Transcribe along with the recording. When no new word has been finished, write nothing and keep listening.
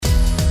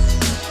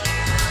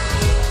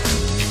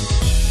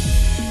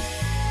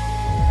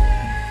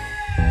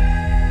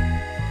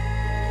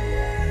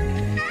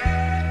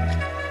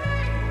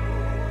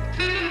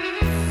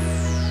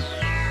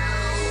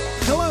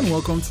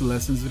welcome to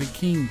Lessons with the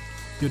King,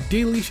 your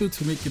daily show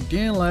to make your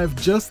day in life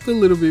just a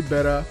little bit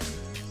better.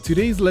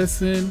 Today's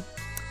lesson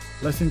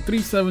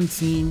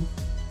 317,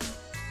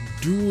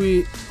 do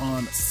it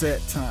on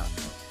set time.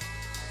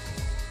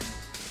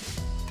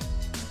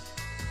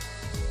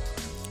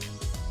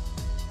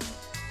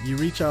 You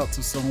reach out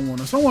to someone,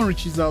 or someone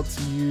reaches out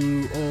to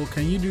you, oh,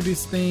 can you do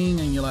this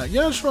thing? And you're like,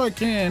 yeah, sure I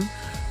can.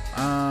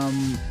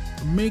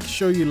 Make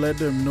sure you let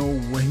them know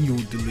when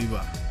you'll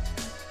deliver.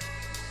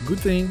 Good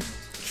thing,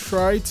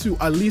 try to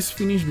at least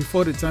finish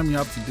before the time you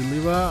have to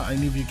deliver,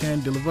 and if you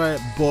can't deliver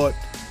it, but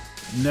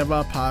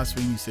never pass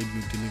when you said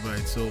you deliver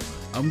it. So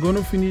I'm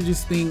gonna finish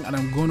this thing and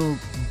I'm gonna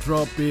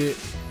drop it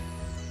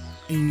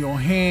in your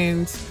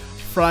hands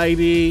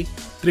Friday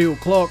 3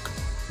 o'clock.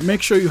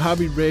 Make sure you have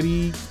it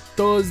ready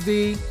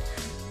Thursday.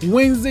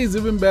 Wednesday is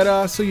even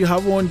better, so you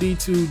have one day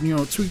to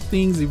tweak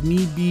things if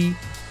need be.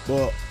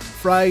 But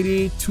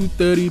Friday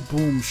 2:30,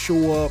 boom,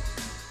 show up,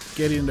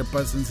 get in the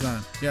person's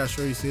hand. Yeah,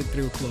 sure, you said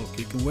 3 o'clock.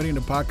 You can wait in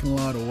the parking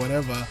lot or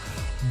whatever,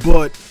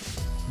 but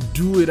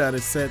do it at a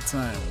set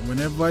time.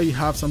 Whenever you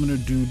have something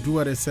to do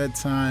at a set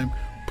time.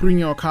 Put in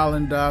your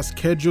calendar,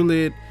 schedule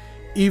it.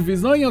 If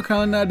it's not in your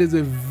calendar, there's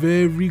a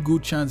very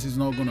good chance it's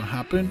not going to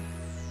happen.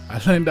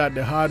 I learned that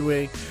the hard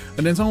way.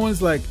 And then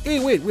someone's like, hey,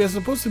 wait, we're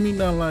supposed to meet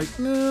now. I'm like,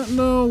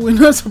 no, we're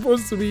not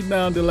supposed to meet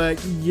now. They're like,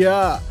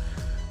 yeah,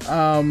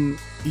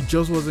 it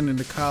just wasn't in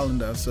the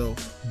calendar. So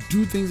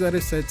do things at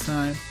a set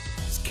time.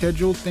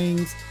 Schedule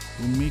things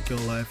will make your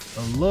life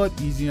a lot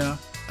easier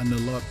and a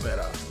lot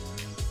better.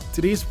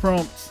 Today's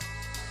prompt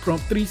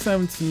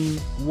 317,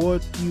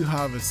 what do you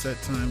have a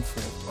set time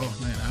for? Oh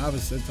man, I have a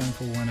set time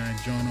for when I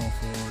journal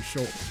for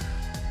sure.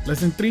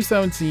 Lesson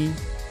 317,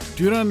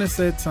 do it on a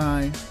set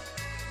time.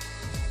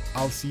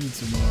 I'll see you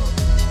tomorrow.